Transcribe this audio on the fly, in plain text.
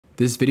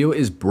This video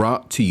is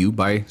brought to you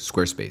by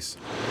Squarespace.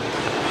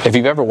 If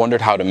you've ever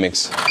wondered how to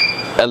mix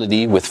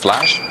LED with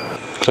flash,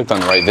 click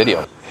on the right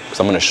video, because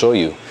I'm going to show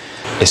you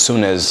as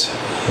soon as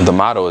the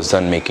model is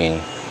done making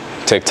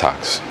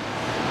TikToks.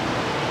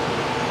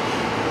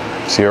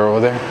 See her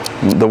over there?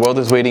 The world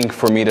is waiting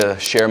for me to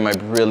share my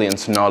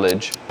brilliant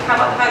knowledge. How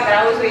about the fact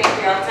that I was waiting for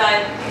you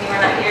outside and you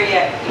were not here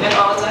yet, even though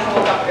I was going to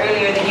woke up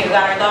earlier than you,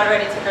 got our daughter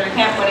ready, took her to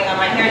camp, putting on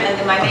my hair and then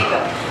did my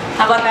makeup.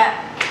 How about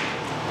that?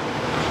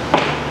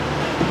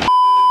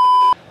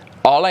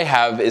 All I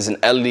have is an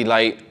LED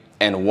light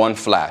and one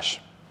flash.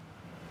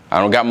 I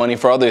don't got money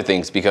for other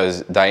things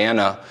because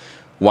Diana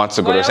wants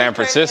to go to San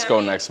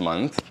Francisco next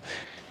month.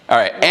 All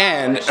right, wow,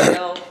 and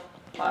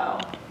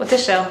wow, with the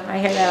show, I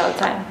hear that all the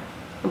time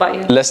about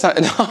you. Let's not.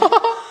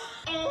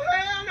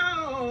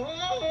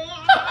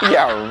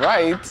 Yeah,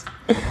 right.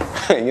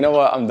 You know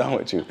what? I'm done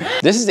with you.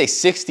 This is a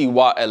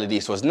 60-watt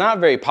LED, so it's not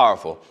very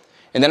powerful.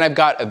 And then I've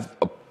got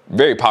a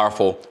very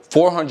powerful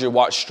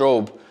 400-watt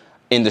strobe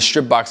in the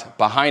strip box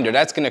behind her.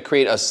 That's gonna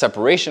create a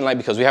separation light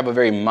because we have a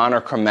very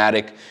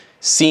monochromatic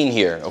scene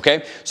here,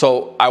 okay?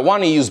 So I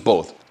wanna use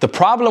both. The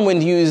problem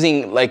when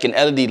using like an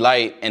LED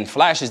light and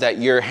flash is that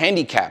you're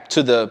handicapped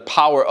to the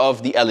power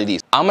of the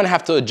LEDs. I'm gonna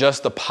have to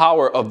adjust the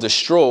power of the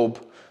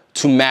strobe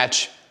to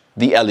match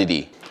the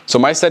LED. So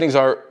my settings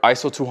are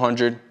ISO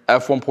 200,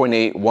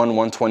 f1.8,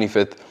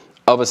 1/125th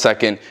of a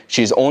second.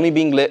 She's only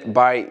being lit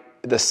by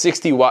the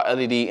 60-watt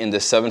LED in the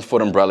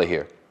 7-foot umbrella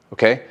here,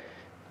 okay?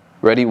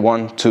 Ready,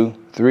 1, 2,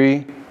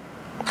 3.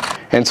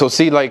 And so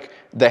see, like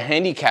the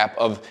handicap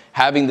of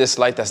having this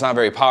light that's not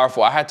very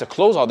powerful, I had to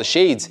close all the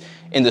shades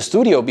in the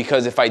studio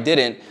because if I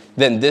didn't,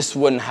 then this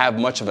wouldn't have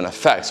much of an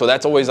effect. So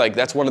that's always like,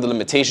 that's one of the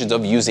limitations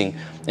of using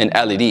an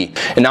LED.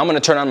 And now I'm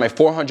gonna turn on my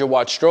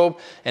 400-watt strobe,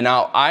 and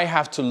now I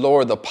have to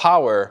lower the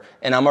power,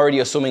 and I'm already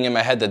assuming in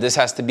my head that this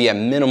has to be at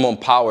minimum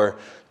power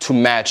to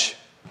match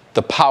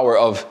the power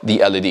of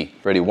the LED.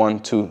 Ready, 1,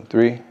 2,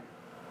 3.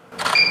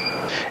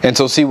 And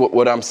so see,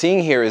 what I'm seeing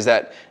here is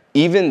that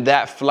even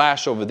that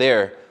flash over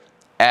there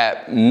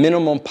at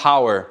minimum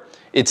power,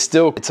 it's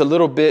a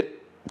little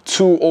bit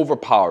too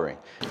overpowering.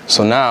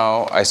 So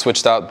now I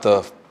switched out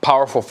the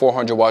powerful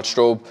 400-watt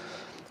strobe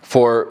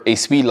for a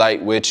speed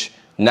light, which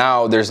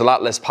now there's a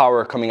lot less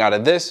power coming out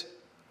of this.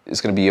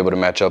 It's gonna be able to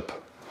match up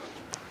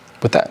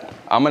with that.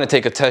 I'm gonna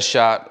take a test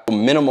shot,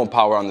 minimum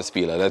power on the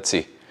speed light. Let's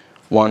see,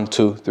 1,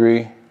 2,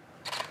 3.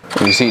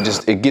 And you see,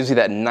 it gives you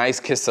that nice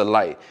kiss of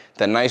light,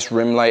 that nice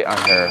rim light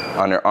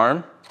on her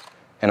arm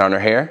and on her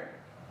hair.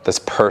 That's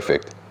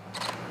perfect.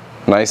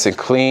 Nice and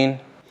clean.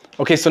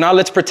 Okay, so now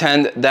let's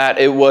pretend that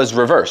it was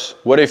reverse.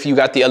 What if you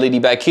got the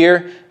LED back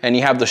here and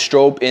you have the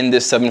strobe in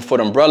this 7-foot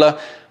umbrella?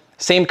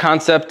 Same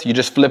concept, you're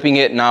just flipping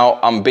it. Now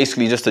I'm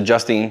basically just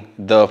adjusting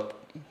the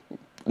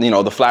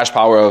flash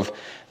power of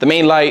the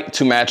main light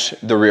to match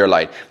the rear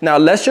light. Now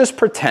let's just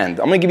pretend,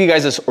 I'm gonna give you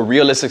guys this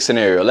realistic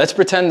scenario. Let's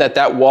pretend that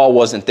that wall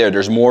wasn't there.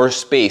 There's more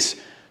space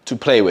to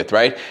play with,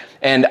 right?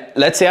 And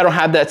let's say I don't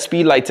have that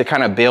speed light to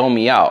kind of bail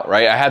me out,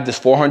 right? I have this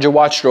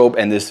 400-watt strobe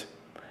and this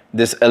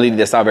LED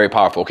that's not very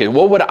powerful. Okay,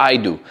 what would I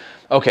do?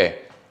 Okay,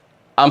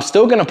 I'm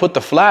still gonna put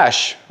the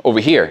flash over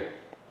here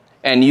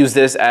and use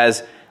this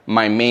as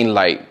my main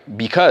light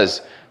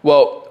because,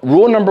 well,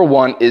 rule number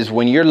 1 is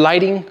when you're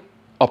lighting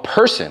a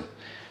person,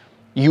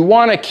 you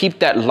wanna keep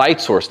that light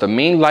source, the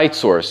main light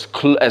source,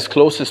 as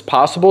close as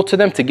possible to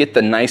them to get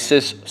the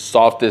nicest,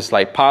 softest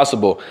light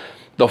possible.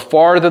 The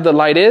farther the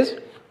light is,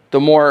 the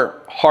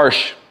more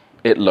harsh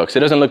it looks. It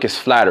doesn't look as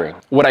flattering.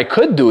 What I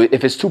could do,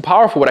 if it's too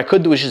powerful, what I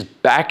could do is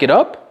just back it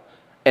up,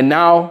 and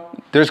now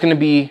it's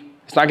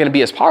not gonna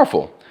be as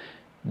powerful.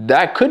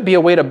 That could be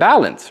a way to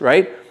balance,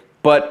 right?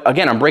 But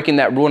again, I'm breaking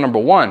that rule number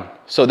 1.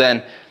 So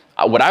then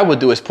what I would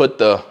do is put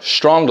the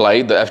strong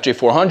light, the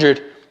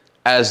FJ400,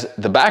 as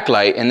the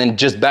backlight, and then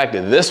just back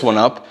this one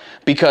up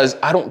because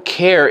I don't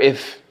care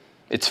if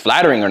it's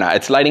flattering or not.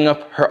 It's lighting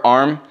up her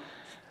arm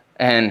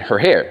and her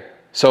hair.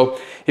 So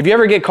if you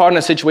ever get caught in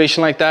a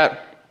situation like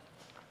that,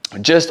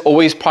 just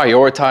always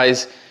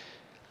prioritize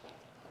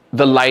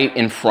the light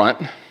in front.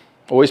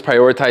 Always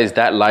prioritize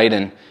that light,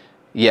 and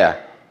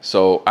yeah.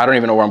 So I don't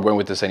even know where I'm going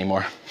with this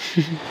anymore.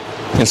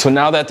 And so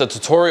now that the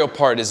tutorial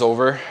part is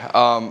over,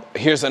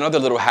 here's another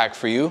little hack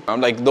for you.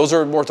 Those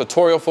are more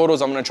tutorial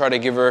photos. I'm gonna try to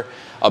give her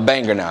a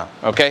banger now,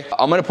 okay?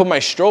 I'm gonna put my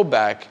strobe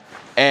back,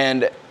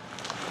 and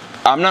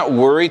I'm not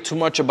worried too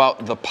much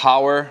about the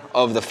power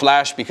of the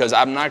flash because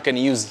I'm not gonna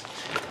use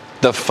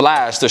the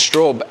flash, the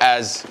strobe,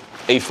 as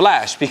a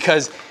flash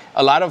because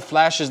a lot of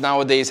flashes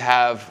nowadays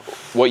have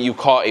what you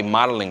call a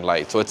modeling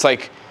light. So it's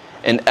like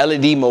an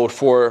LED mode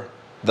for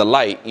the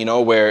light, you know,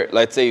 where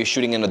let's say you're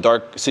shooting in a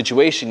dark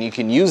situation, you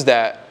can use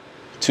that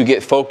to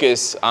get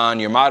focus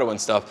on your model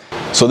and stuff.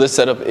 So this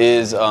setup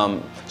is,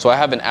 so I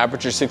have an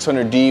Aperture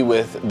 600D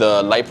with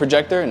the light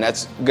projector, and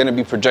that's gonna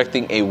be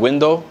projecting a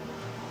window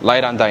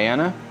light on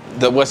Diana.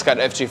 The Westcott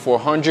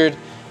FJ400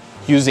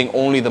 using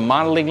only the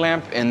modeling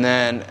lamp, and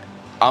then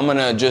I'm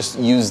gonna just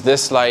use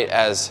this light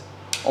as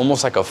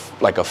almost like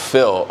a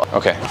fill.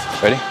 Okay,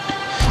 ready?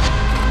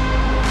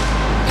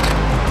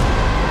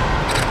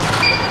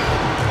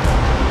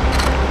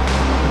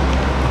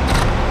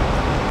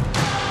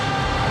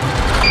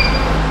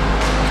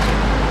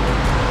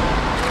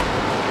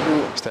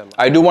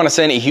 I do want to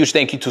send a huge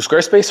thank you to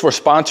Squarespace for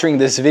sponsoring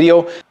this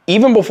video.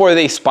 Even before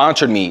they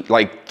sponsored me,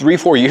 like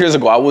 3-4 years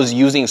ago, I was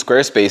using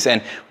Squarespace,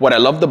 and what I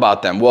loved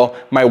about them, well,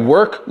 my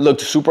work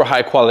looked super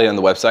high quality on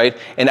the website,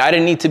 and I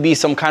didn't need to be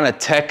some kind of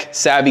tech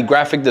savvy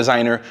graphic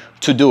designer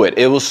to do it.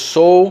 It was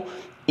so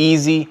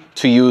easy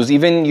to use.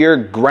 Even your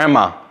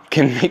grandma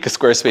can make a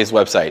Squarespace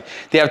website.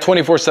 They have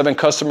 24/7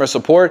 customer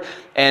support,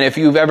 and if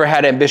you've ever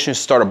had ambitions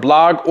to start a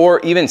blog or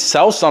even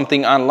sell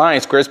something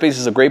online, Squarespace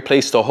is a great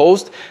place to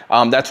host.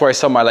 That's where I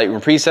sell my Lightroom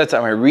presets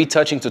and my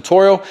retouching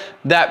tutorial.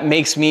 That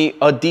makes me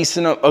a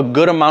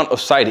good amount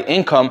of side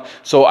income,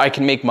 so I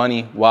can make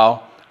money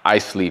while I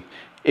sleep.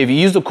 If you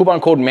use the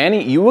coupon code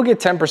Manny, you will get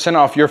 10%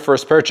 off your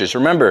first purchase.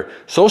 Remember,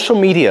 social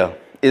media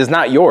is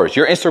not yours.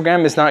 Your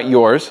Instagram is not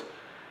yours.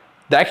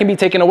 That can be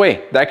taken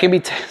away. That can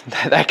be,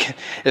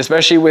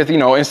 especially with, you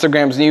know,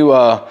 Instagram's new,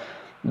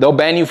 they'll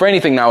ban you for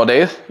anything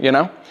nowadays, you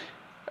know?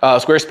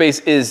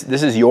 Squarespace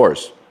this is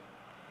yours.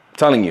 I'm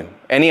telling you,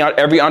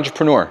 every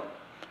entrepreneur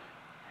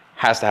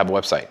has to have a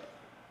website.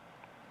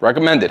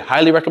 Recommended,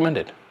 highly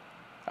recommended.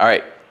 All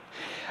right,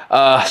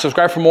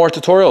 subscribe for more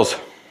tutorials.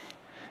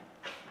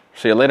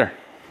 See you later.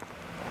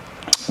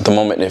 The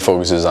moment it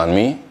focuses on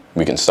me,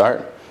 we can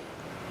start.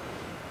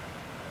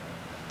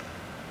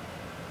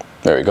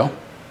 There we go.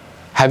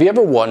 Have you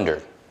ever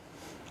wondered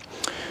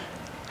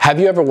how you can, Have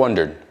you ever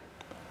wondered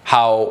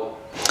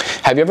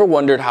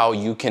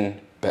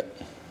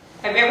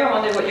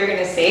what you're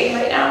gonna say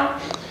right now?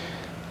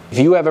 If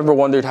you have ever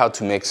wondered how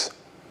to mix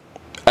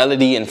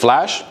LED and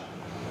flash,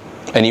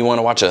 and you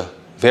wanna watch a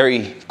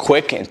very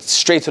quick and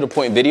straight to the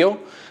point video,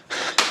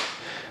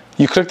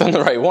 you clicked on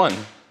the right one.